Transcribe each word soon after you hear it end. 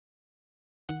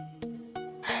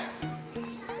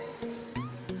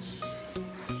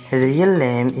His real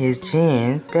name is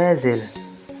Jean Bazil.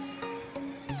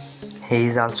 He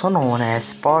is also known as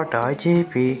Sparta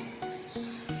JP.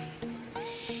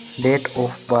 Date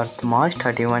of birth March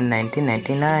 31,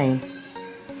 1999.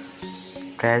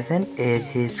 Present age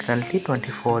he is currently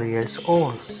 24 years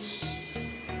old.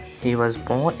 He was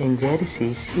born in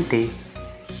Jersey City.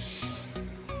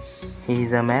 He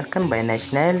is American by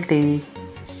nationality.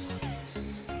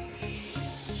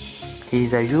 He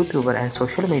is a YouTuber and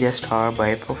social media star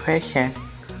by profession.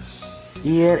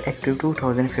 Year active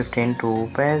 2015 to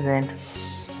present.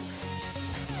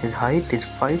 His height is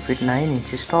 5 feet 9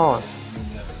 inches tall.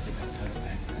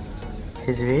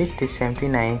 His weight is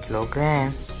 79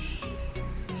 kg.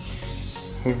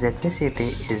 His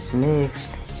ethnicity is mixed.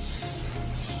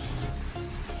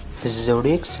 His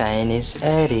zodiac sign is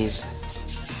Aries.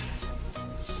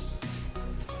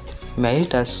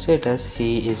 Marital status,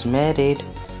 he is married.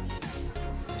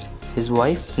 His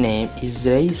wife's name is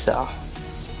Raisa.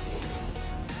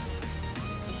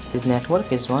 His net worth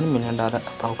is $1 million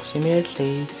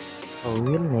approximately. Her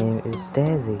real name is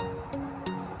Dezy.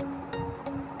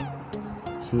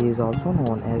 She is also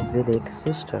known as Zidek's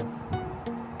sister.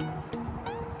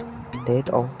 Date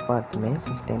of birth May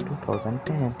 16,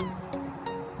 2010.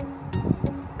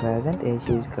 Present age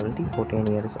she is currently 14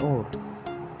 years old.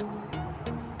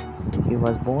 She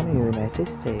was born in the United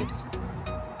States.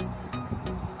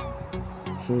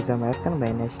 She is American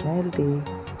by nationality.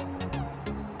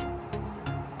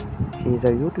 She is a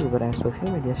YouTuber and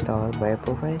social media star by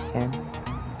profession.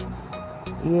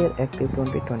 Year active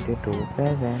 2022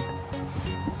 present.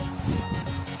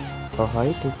 Her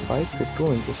height is 5 feet 2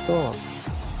 inches tall.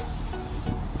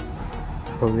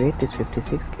 Her weight is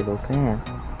 56 kg.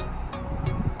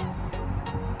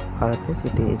 Her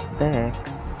ethnicity is black.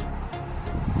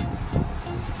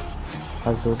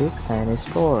 Her zodiac sign is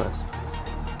Taurus.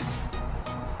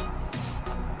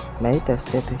 Marital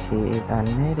status, she is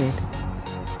unmarried.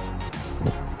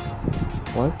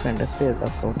 Boyfriend appears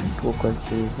according to Google,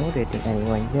 she is not dating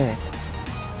anyone yet.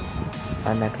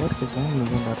 Her net worth is $1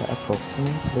 million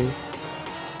approximately.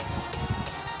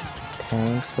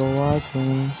 Thanks for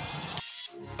watching.